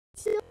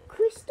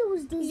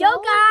was dissolving. Yo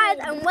guys,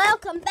 and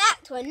welcome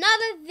back to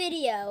another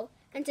video.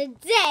 And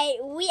today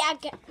we are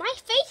my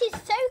face is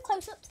so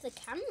close up to the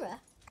camera.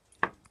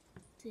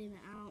 Zoom it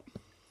out.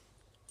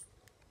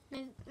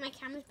 My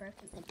camera's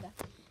broken.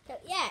 So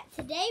yeah,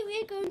 today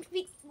we're going to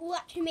be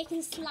actually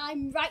making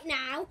slime right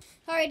now.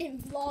 Sorry I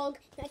didn't vlog.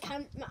 My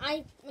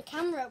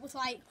camera was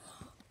like,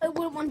 I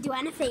wouldn't want to do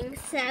anything,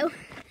 so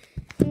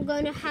I'm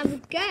going to have a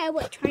go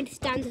at trying to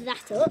stand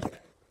that up.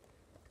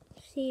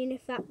 Seeing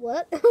if that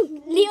works.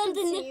 Leon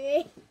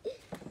didn't.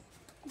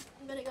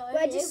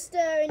 We're just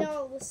stirring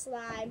all the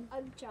slime.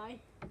 I'm trying.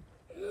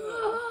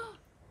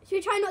 Should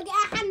we try not to get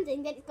our hands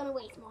in, then it's going to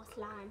waste more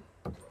slime.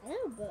 I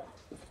know, but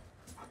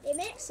it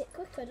makes it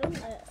quicker,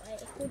 doesn't it?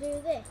 Like if we do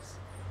this.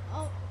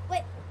 Oh,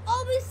 wait.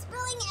 Oh, we're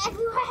spilling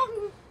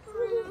everywhere.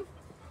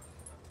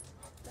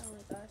 Oh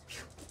my god.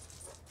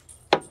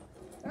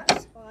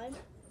 That's slime.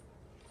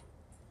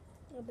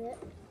 A bit.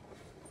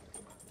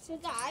 So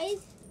guys,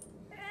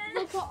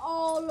 look at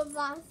all of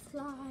that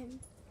slime.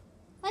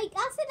 Like,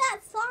 that's that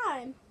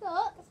slime.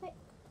 Look. It's like...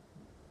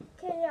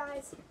 Okay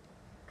guys,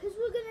 because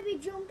we're going to be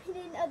jumping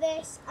into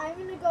this, I'm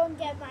going to go and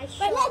get my shorts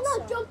But let's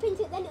not on. jump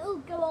into it, then it'll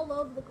go all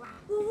over the grass.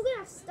 Well, we're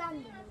going to stand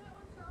in it.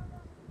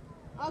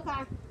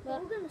 Okay.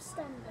 We're going to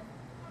stand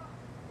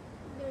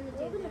in it.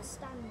 We're going to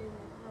stand in it,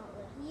 aren't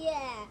we?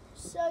 Yeah.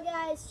 So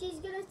guys, she's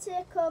going to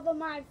take over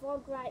my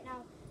vlog right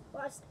now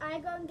whilst I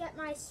go and get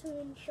my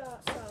swimming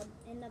shorts on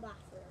in the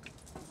bathroom.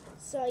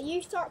 So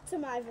you talk to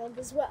my vlog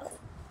as well.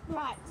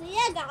 Right, so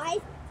yeah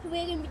guys, so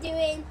we're going to be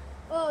doing,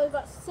 oh we've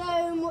got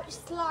so much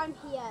slime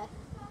here.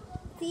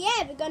 So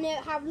yeah, we're going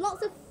to have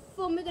lots of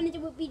fun. We're going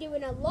to be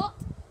doing a lot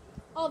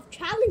of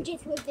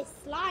challenges with this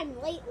slime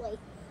lately.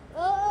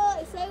 Oh,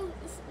 it's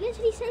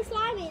literally so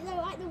slimy, it's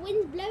like the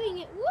wind's blowing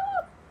it.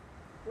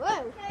 Woo!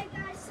 Whoa. Okay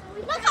guys, so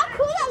we Look how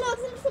cool that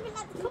looks, it looks a bit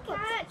like the we cup.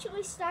 can't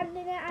actually stand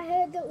in it. I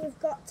heard that we've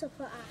got to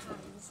put our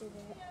hands in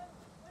it.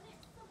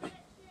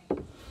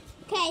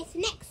 Okay, so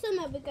next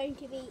summer we're going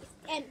to be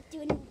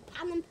doing a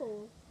paddling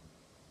pool.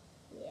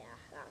 Yeah,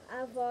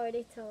 I've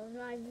already told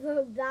my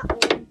vlog that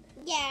one.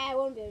 Yeah, I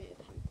won't be doing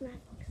a My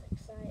vlog's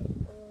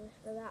excited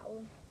for that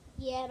one.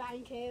 Yeah,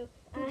 mine too.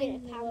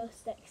 I'm the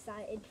most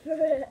excited for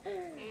it.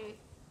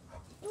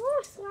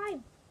 Oh,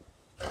 slime!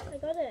 I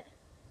got it.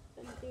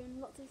 I'm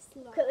doing lots of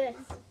slime. Look at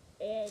this.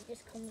 Yeah, it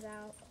just comes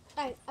out.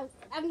 Oh,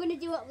 I'm going to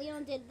do what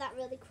Leon did, that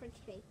really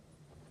crunchy.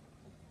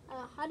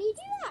 How do you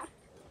do that?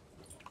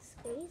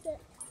 Squeeze it.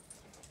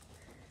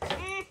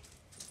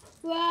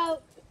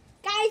 Well,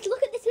 guys,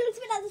 look at this. It looks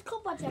a bit like there's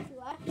cobwebs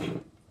everywhere.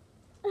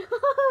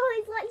 Oh,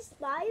 it's like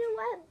spider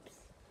webs.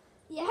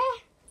 Yeah.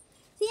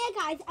 So yeah,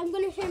 guys, I'm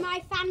going to show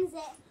my fans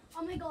it.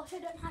 Oh my gosh, I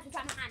don't know how to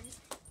dry my hands.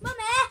 Mummy!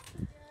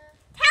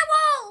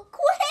 Towel!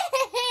 Quick!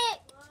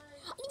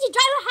 I need to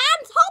dry my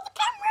hands. Hold the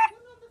camera.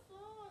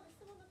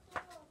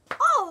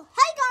 Oh,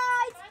 hey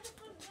guys!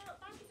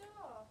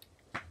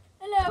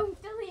 Hello, I'm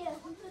still here.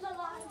 I'm still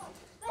alive.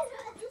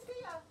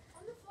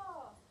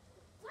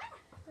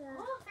 Yeah.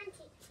 Oh, thank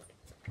you.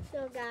 So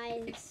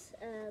guys,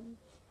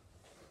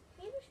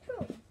 he was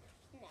true.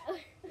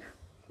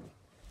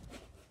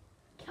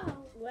 No.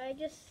 We're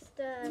just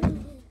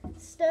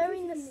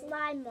stirring the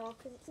slime more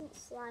because it's not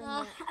slime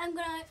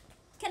yet.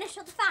 Can I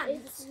show the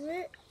fans? It's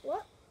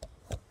what?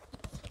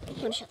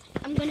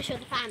 I'm gonna show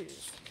the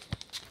fans.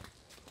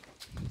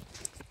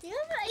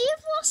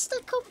 You've lost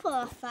a couple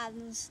of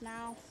fans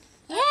now.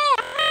 Yeah,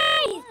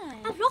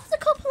 I've lost a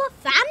couple of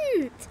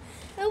fans.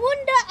 I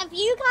wonder if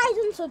you guys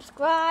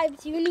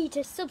unsubscribed, you need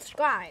to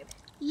subscribe.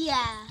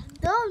 Yeah,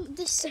 don't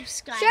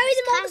subscribe. Show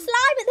them all the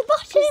slime at the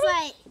bottom.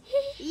 Like,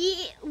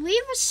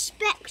 we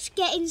respect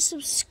getting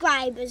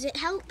subscribers. It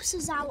helps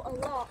us out a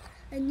lot.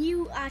 And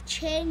you are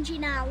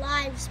changing our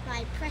lives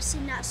by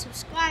pressing that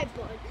subscribe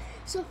button.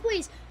 So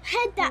please,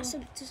 head that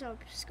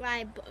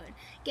subscribe button.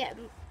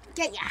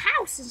 Get your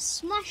house and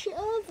smash it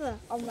over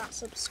on that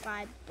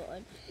subscribe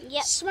button.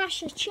 Yep.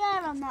 Smash a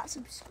chair on that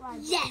subscribe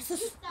button. Yes,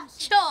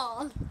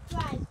 sure.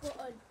 Subscribe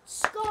button.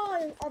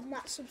 Score on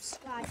that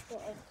subscribe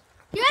button.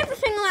 Do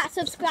everything on that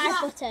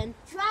subscribe button.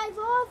 Drive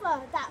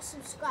over that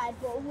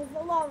subscribe button with the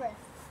lorry.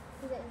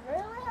 Is it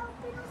really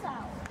helping us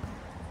out?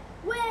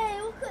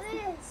 Wait, look at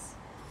this.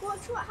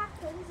 Watch what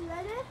happens. You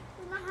ready?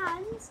 With my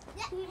hands.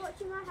 Yeah. Can you watch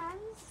my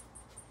hands?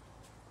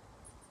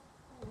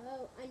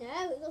 Oh, I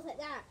know. It looks like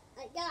that.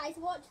 Like, guys,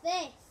 watch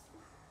this.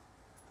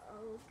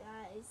 Oh,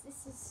 guys,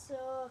 this is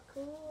so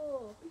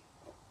cool.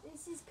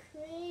 This is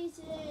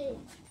crazy.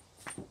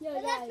 Yo,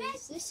 But that's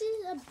guys, this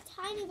is a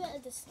tiny bit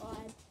of the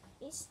slime.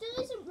 It still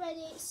isn't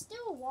ready. It's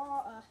still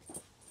water.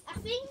 I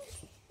think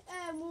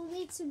we'll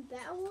need some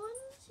better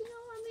ones. You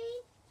know what I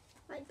mean?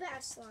 Like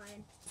better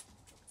slime.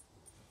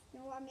 You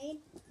know what I mean?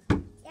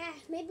 Yeah,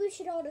 maybe we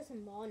should order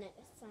some more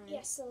next time.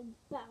 Yeah, some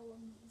better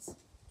ones.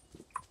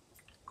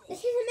 This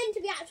isn't meant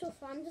to be actual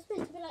fun. Just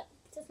meant to be like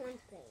just one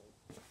thing.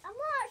 I'm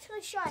not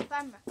actually sure if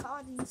I'm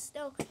recording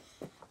still.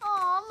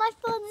 Oh, my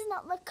phone's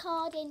not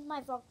recording.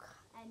 My vlog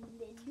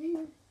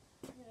ending.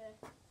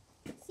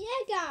 So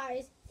yeah,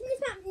 guys, I think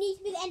this might need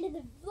to be the end of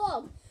the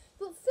vlog.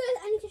 But first,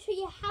 I need to show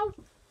you how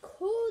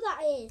cool that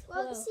that is.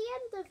 Well, Whoa. it's the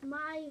end of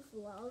my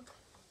vlog.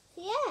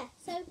 Yeah,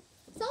 so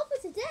that's all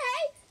for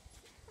today.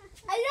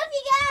 I love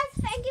you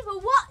guys. Thank you for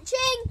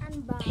watching.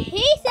 And bye.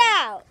 Peace.